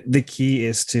the key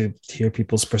is to hear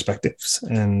people's perspectives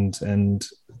and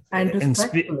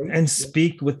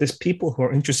speak with these people who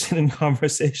are interested in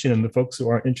conversation, and the folks who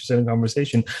aren't interested in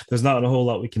conversation. There's not a whole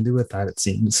lot we can do with that, it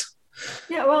seems.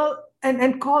 Yeah, well,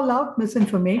 and call out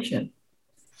misinformation.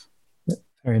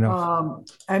 Fair enough.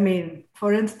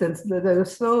 For instance, there are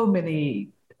so many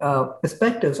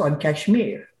perspectives on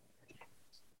Kashmir.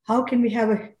 How can we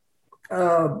have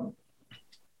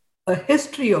a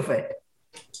history of it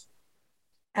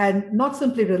and not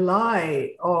simply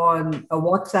rely on a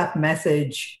WhatsApp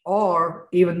message or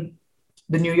even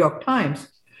the New York Times?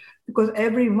 Because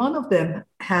every one of them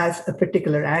has a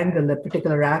particular angle, a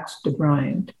particular axe to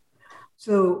grind.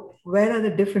 So where are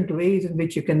the different ways in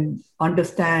which you can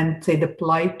understand, say, the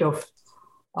plight of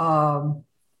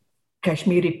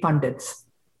Kashmiri Pandits,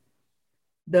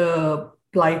 the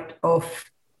plight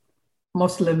of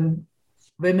Muslim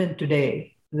women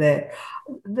today? There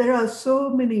are so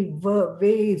many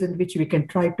ways in which we can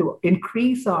try to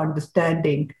increase our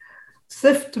understanding,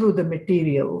 sift through the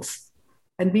materials,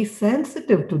 and be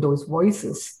sensitive to those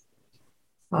voices.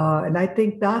 And I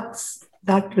think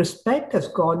that respect has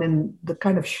gone in the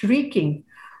kind of shrieking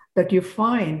that you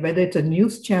find, whether it's a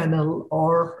news channel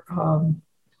or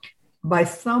by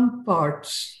some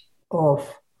parts of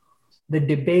the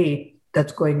debate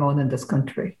that's going on in this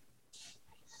country.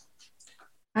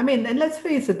 And let's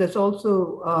face it, there's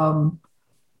also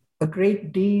a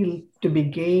great deal to be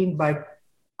gained by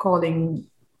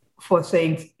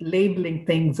labeling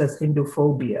things as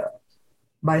Hinduphobia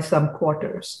by some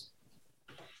quarters.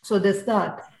 So there's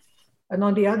that. And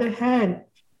on the other hand,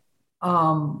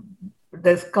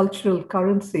 there's cultural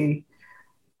currency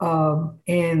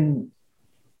in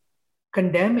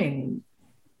condemning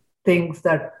things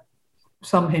that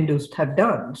some Hindus have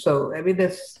done. So,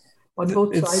 there's on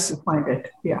both sides you find it.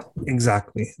 Yeah.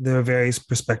 Exactly. There are various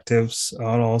perspectives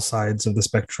on all sides of the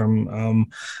spectrum.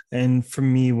 And for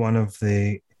me, one of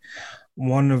the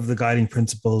guiding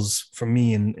principles for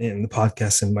me in the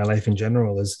podcast and my life in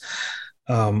general is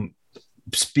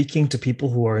speaking to people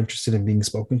who are interested in being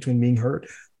spoken to and being heard.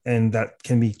 And that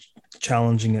can be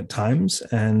challenging at times.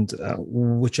 And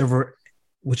whichever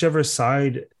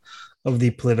side of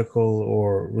the political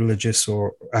or religious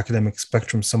or academic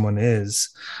spectrum someone is,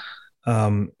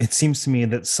 it seems to me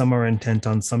that some are intent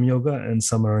on some yoga and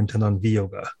some are intent on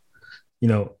viyoga,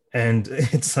 and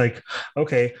it's like,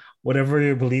 okay, whatever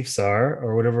your beliefs are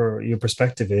or whatever your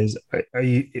perspective is,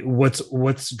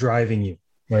 what's driving you,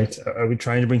 right? Are we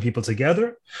trying to bring people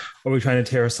together, or are we trying to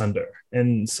tear asunder?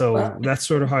 And so that's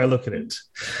sort of how I look at it.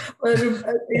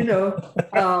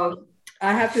 Well,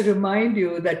 I have to remind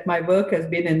you that my work has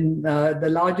been in the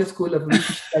largest school of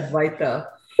research, Advaita.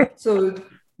 So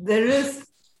there is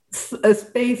a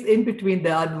space in between the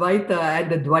Advaita and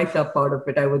the Dvaita part of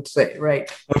it, I would say, right?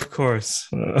 Of course.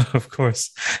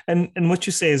 And what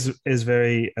you say is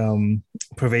very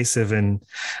pervasive, and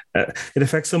it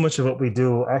affects so much of what we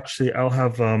do. Actually, I'll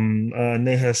have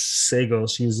Neha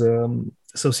Sehgal. She's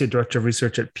Associate Director of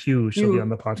Research at Pew. She'll be on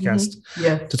the podcast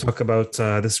to talk about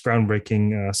this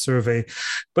groundbreaking survey.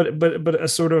 But a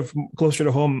sort of closer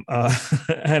to home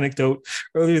anecdote.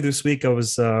 Earlier this week, I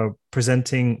was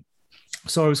presenting.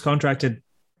 So I was contracted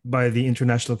by the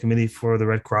International Committee for the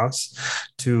Red Cross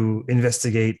to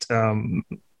investigate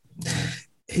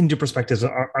Hindu perspectives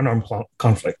on armed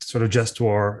conflict, sort of just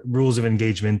war, rules of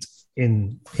engagement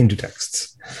in Hindu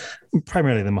texts,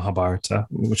 primarily the Mahabharata,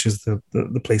 which is the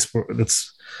place where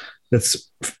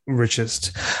that's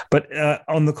richest. But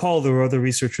on the call, there were other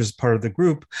researchers part of the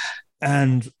group,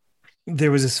 and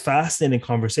there was this fascinating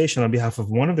conversation on behalf of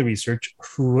one of the researchers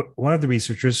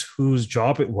whose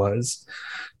job it was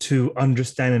to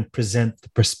understand and present the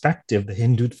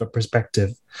Hindutva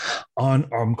perspective on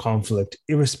armed conflict,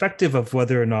 irrespective of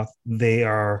whether or not they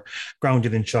are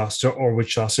grounded in Shastra or with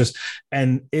Shastras.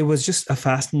 And it was just a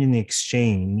fascinating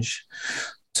exchange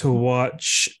to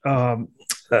watch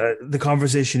the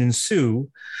conversation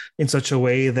ensue in such a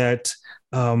way that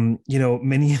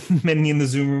many in the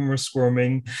Zoom room were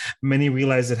squirming. Many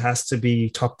realized it has to be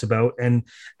talked about, and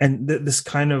this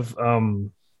kind of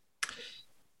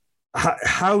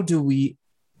how do we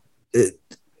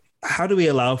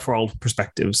allow for all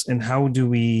perspectives, and how do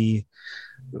we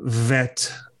vet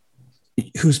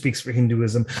who speaks for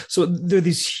Hinduism? So there are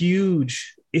these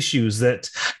huge issues that,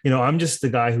 I'm just the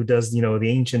guy who does, the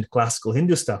ancient classical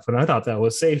Hindu stuff. And I thought that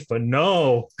was safe, but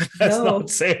no, that's not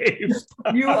safe.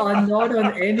 You are not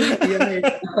on any.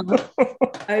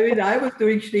 I was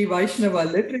doing Sri Vaishnava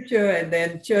literature and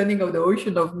then churning of the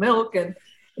ocean of milk, and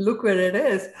look where it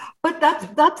is. But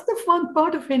that's the fun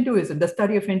part of Hinduism, the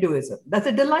study of Hinduism. That's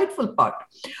a delightful part.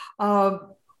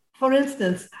 For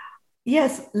instance,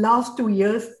 yes, last 2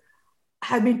 years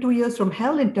have been 2 years from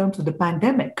hell in terms of the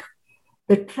pandemic.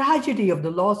 The tragedy of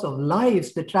the loss of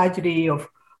lives, the tragedy of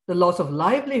the loss of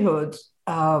livelihoods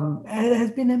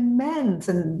has been immense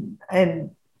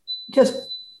and just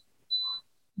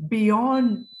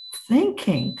beyond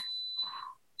thinking.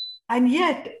 And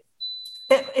yet,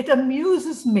 it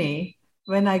amuses me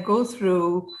when I go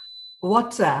through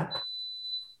WhatsApp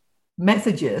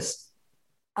messages,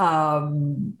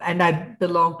 and I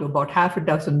belong to about half a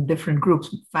dozen different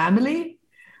groups: family,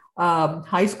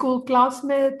 high school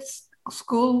classmates,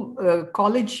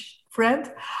 college friends,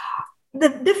 the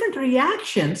different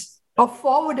reactions of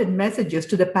forwarded messages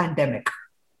to the pandemic.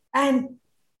 And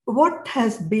what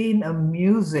has been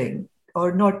amusing,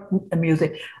 or not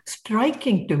amusing,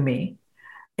 striking to me,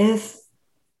 is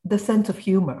the sense of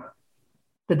humor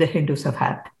that the Hindus have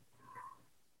had.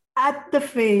 At the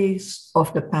face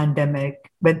of the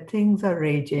pandemic, when things are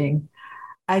raging,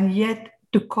 and yet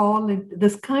to call it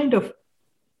this kind of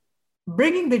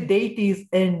bringing the deities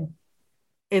in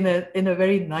a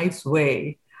very nice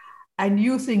way, and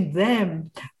using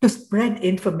them to spread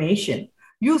information,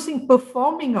 using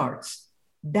performing arts,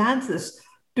 dances,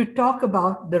 to talk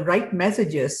about the right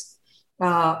messages,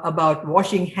 about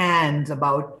washing hands,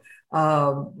 about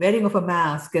wearing of a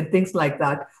mask and things like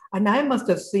that. And I must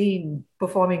have seen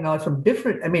performing arts from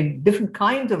different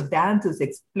kinds of dances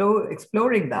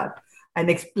exploring that and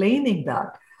explaining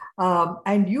that,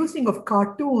 and using of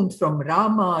cartoons from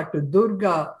Rama to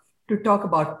Durga, to talk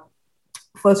about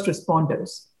first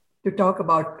responders, to talk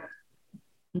about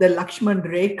the Lakshman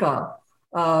Rekha,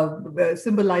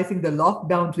 symbolizing the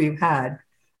lockdowns we've had.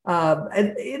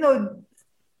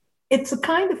 It's a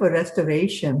kind of a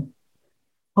restoration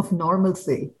of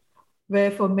normalcy,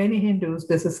 where for many Hindus,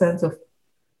 there's a sense of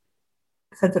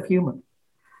humor.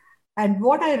 And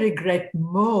what I regret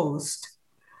most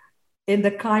in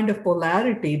the kind of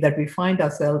polarity that we find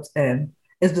ourselves in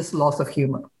is this loss of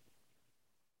humor,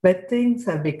 where things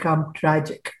have become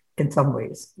tragic in some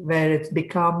ways, where it's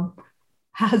become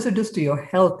hazardous to your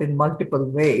health in multiple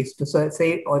ways to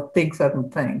say or think certain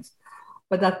things.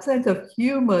 But that sense of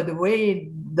humor, the way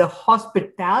the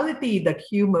hospitality that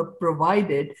humor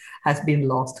provided has been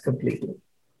lost completely.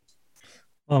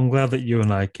 Well, I'm glad that you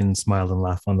and I can smile and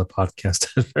laugh on the podcast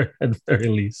at very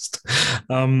least.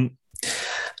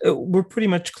 We're pretty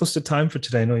much close to time for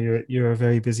today. I know you're a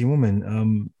very busy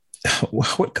woman.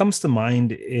 What comes to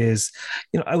mind is,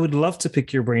 I would love to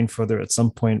pick your brain further at some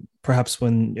point, perhaps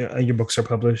when your books are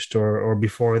published or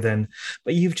before then.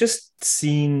 But you've just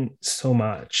seen so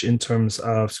much in terms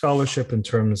of scholarship, in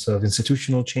terms of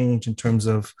institutional change, in terms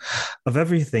of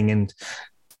everything.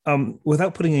 And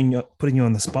without putting you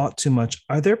on the spot too much,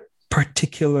 are there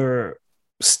particular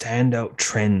standout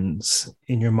trends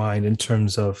in your mind in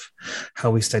terms of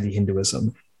how we study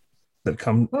Hinduism that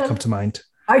come to mind?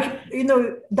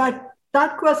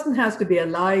 That question has to be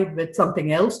allied with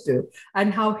something else too,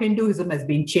 and how Hinduism has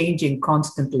been changing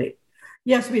constantly.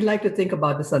 Yes, we like to think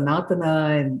about the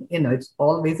Sanatana, and it's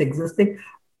always existing,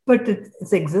 but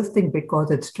it's existing because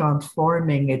it's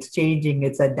transforming, it's changing,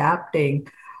 it's adapting,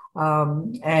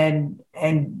 and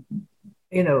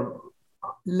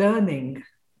learning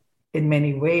in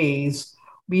many ways.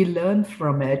 We learn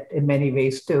from it in many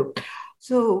ways too.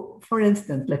 So, for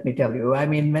instance, let me tell you,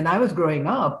 when I was growing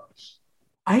up,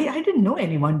 I didn't know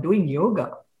anyone doing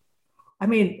yoga.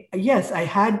 Yes, I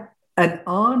had an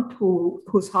aunt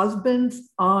whose husband's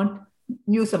aunt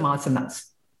knew some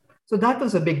asanas. So that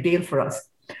was a big deal for us.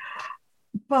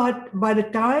 But by the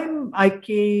time I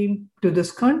came to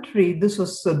this country, this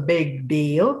was a big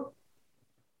deal.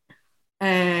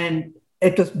 And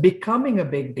it was becoming a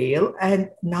big deal. And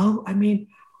now,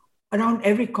 around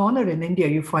every corner in India,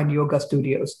 you find yoga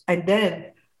studios. And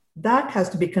then that has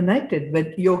to be connected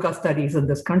with yoga studies in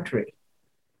this country.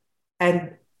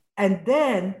 And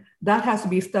then that has to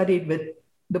be studied with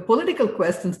the political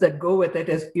questions that go with it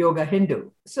as Yoga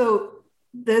Hindu. So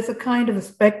there's a kind of a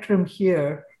spectrum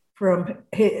here from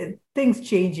things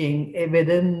changing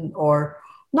within or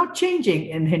not changing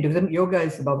in Hinduism. Yoga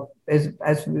is about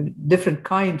as different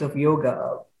kinds of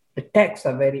yoga. The texts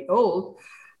are very old.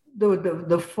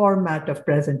 The format of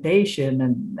presentation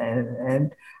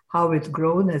and how it's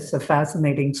grown is a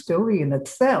fascinating story in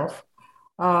itself.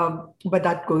 But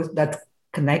that's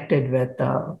connected with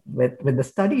the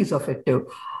studies of it too.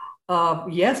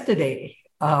 Yesterday,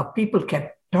 people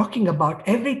kept talking about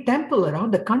every temple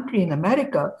around the country in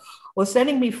America was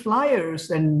sending me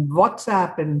flyers and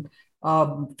WhatsApp and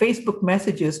Facebook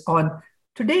messages on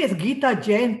today is Gita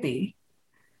Jayanti.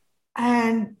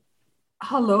 And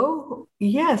hello,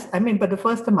 yes, but the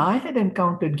first time I had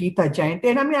encountered Gita Jayanti,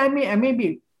 and I may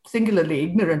be singularly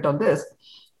ignorant on this,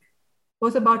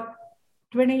 was about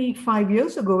 25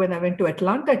 years ago when I went to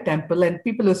Atlanta Temple and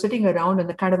people were sitting around in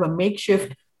a kind of a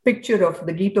makeshift picture of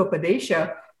the Gita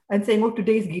Upadesha and saying, oh,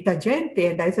 today is Gita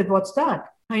Jayanti. And I said, what's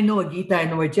that? I know a Gita, I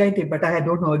know a Jayanti, but I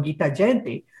don't know a Gita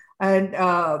Jayanti. And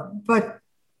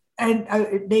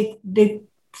they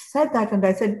said that, and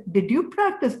I said, did you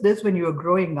practice this when you were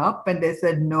growing up? And they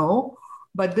said, no,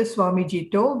 but this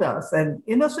Swamiji told us. And,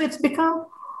 so it's become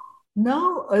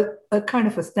now a kind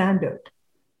of a standard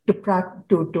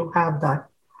to have that.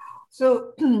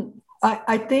 So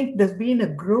I think there's been a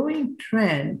growing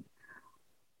trend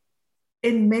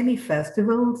in many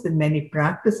festivals, in many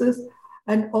practices,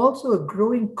 and also a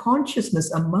growing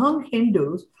consciousness among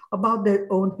Hindus about their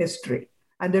own history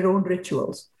and their own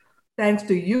rituals. Thanks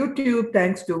to YouTube,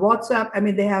 thanks to WhatsApp,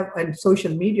 they have and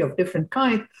social media of different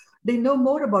kinds. They know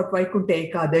more about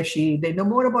Vaikunta Ekadashi, they know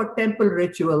more about temple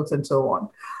rituals and so on.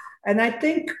 And I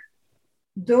think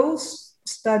those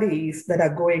studies that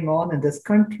are going on in this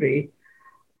country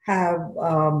have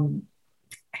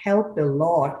helped a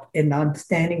lot in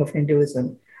understanding of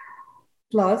Hinduism.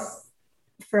 Plus,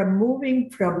 from moving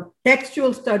from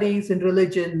textual studies in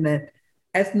religion and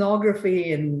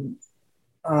ethnography and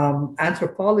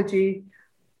anthropology,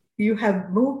 you have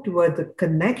moved towards a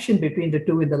connection between the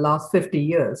two in the last 50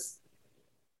 years.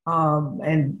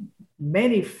 And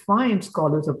many fine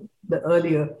scholars of the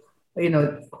earlier,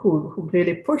 who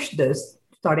really pushed this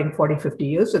starting 40, 50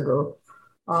 years ago,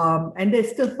 and they're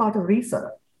still part of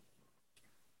research.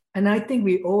 And I think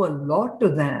we owe a lot to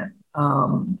them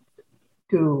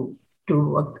to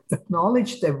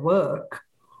acknowledge their work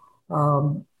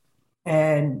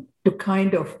and to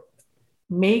kind of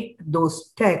make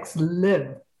those texts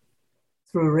live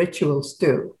through rituals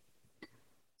too.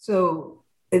 So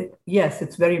yes,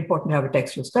 it's very important to have a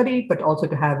textual study, but also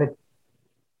to have it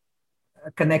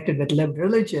connected with lived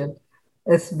religion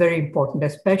is very important,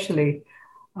 especially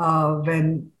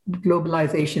when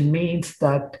globalization means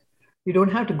that You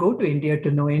don't have to go to India to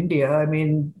know India. I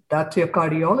mean, that's your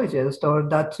cardiologist or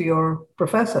that's your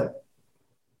professor.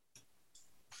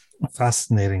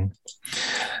 Fascinating.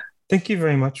 Thank you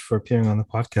very much for appearing on the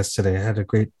podcast today. I had a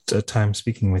great time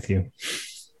speaking with you.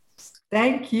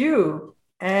 Thank you.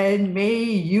 And may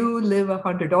you live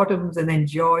 100 autumns and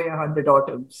enjoy 100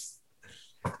 autumns.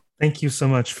 Thank you so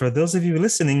much. For those of you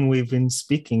listening, we've been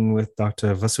speaking with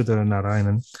Dr. Vasudha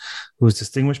Narayanan, who is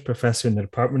Distinguished Professor in the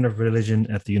Department of Religion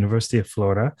at the University of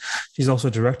Florida. She's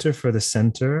also Director for the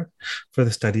Center for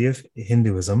the Study of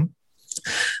Hinduism.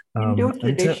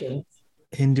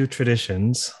 Hindu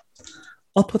traditions.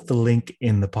 I'll put the link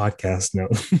in the podcast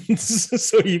notes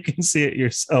so you can see it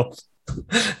yourself.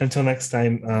 Until next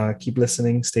time, keep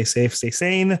listening, stay safe, stay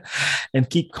sane, and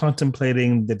keep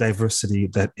contemplating the diversity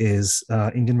that is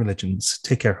Indian religions.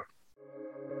 Take care.